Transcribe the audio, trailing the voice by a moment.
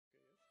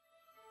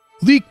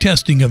Leak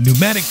testing of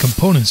pneumatic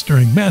components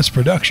during mass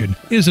production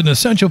is an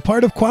essential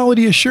part of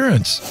quality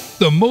assurance.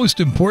 The most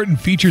important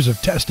features of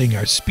testing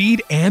are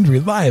speed and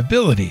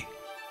reliability.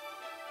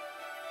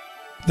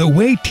 The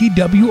WEH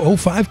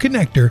TW05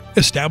 connector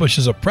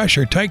establishes a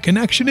pressure-tight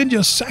connection in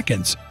just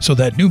seconds so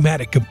that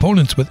pneumatic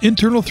components with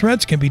internal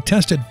threads can be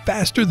tested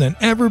faster than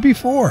ever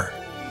before.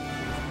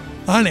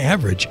 On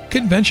average,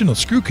 conventional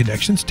screw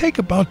connections take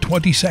about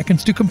 20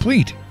 seconds to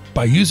complete.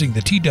 By using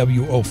the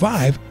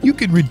TW05, you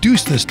can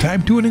reduce this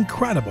time to an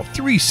incredible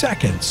 3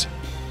 seconds.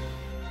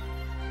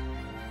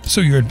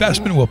 So your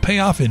investment will pay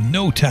off in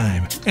no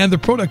time, and the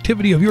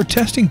productivity of your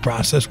testing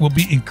process will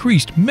be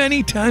increased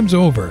many times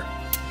over.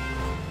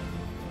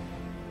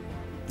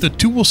 The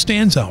tool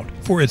stands out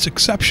for its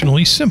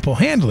exceptionally simple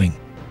handling.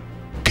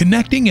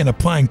 Connecting and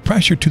applying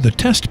pressure to the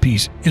test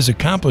piece is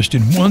accomplished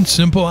in one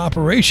simple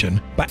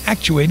operation by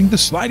actuating the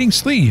sliding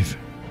sleeve.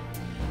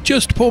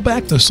 Just pull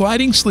back the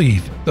sliding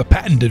sleeve. The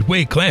patented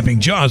WEH clamping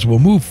jaws will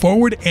move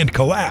forward and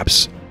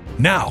collapse.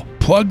 Now,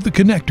 plug the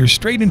connector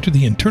straight into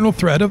the internal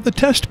thread of the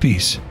test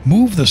piece.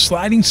 Move the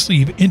sliding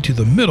sleeve into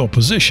the middle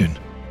position.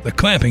 The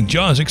clamping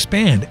jaws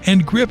expand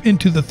and grip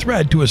into the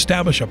thread to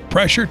establish a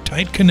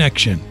pressure-tight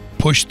connection.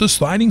 Push the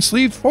sliding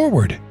sleeve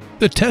forward.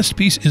 The test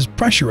piece is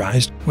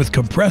pressurized with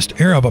compressed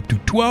air of up to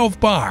 12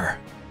 bar.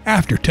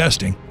 After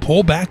testing,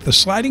 pull back the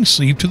sliding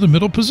sleeve to the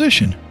middle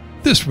position.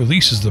 This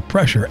releases the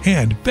pressure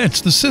and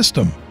vents the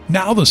system.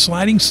 Now the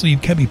sliding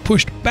sleeve can be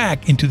pushed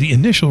back into the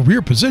initial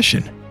rear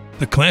position.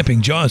 The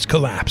clamping jaws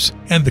collapse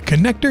and the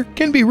connector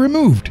can be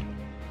removed.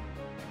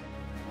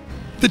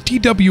 The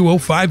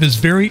TW05 is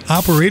very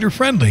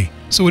operator-friendly,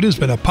 so it has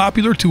been a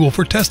popular tool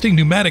for testing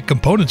pneumatic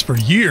components for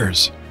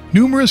years.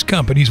 Numerous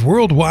companies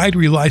worldwide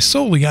rely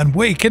solely on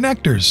WEH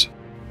connectors.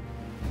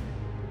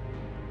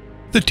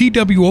 The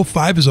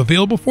TW05 is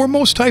available for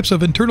most types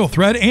of internal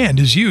thread and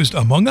is used,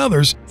 among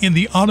others, in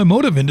the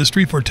automotive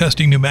industry for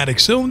testing pneumatic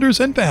cylinders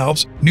and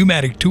valves,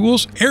 pneumatic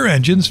tools, air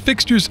engines,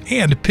 fixtures,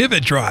 and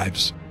pivot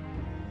drives.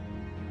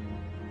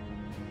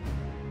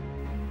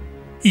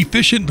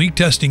 Efficient leak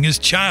testing is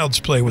child's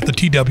play with the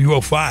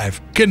TW05.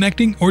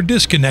 Connecting or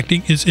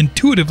disconnecting is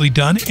intuitively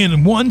done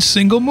in one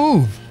single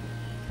move.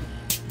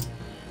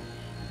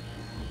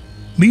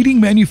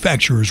 Leading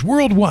manufacturers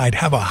worldwide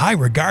have a high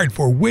regard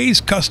for WEH's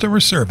customer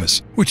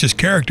service, which is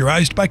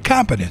characterized by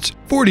competence,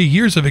 40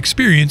 years of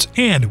experience,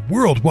 and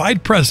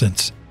worldwide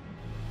presence.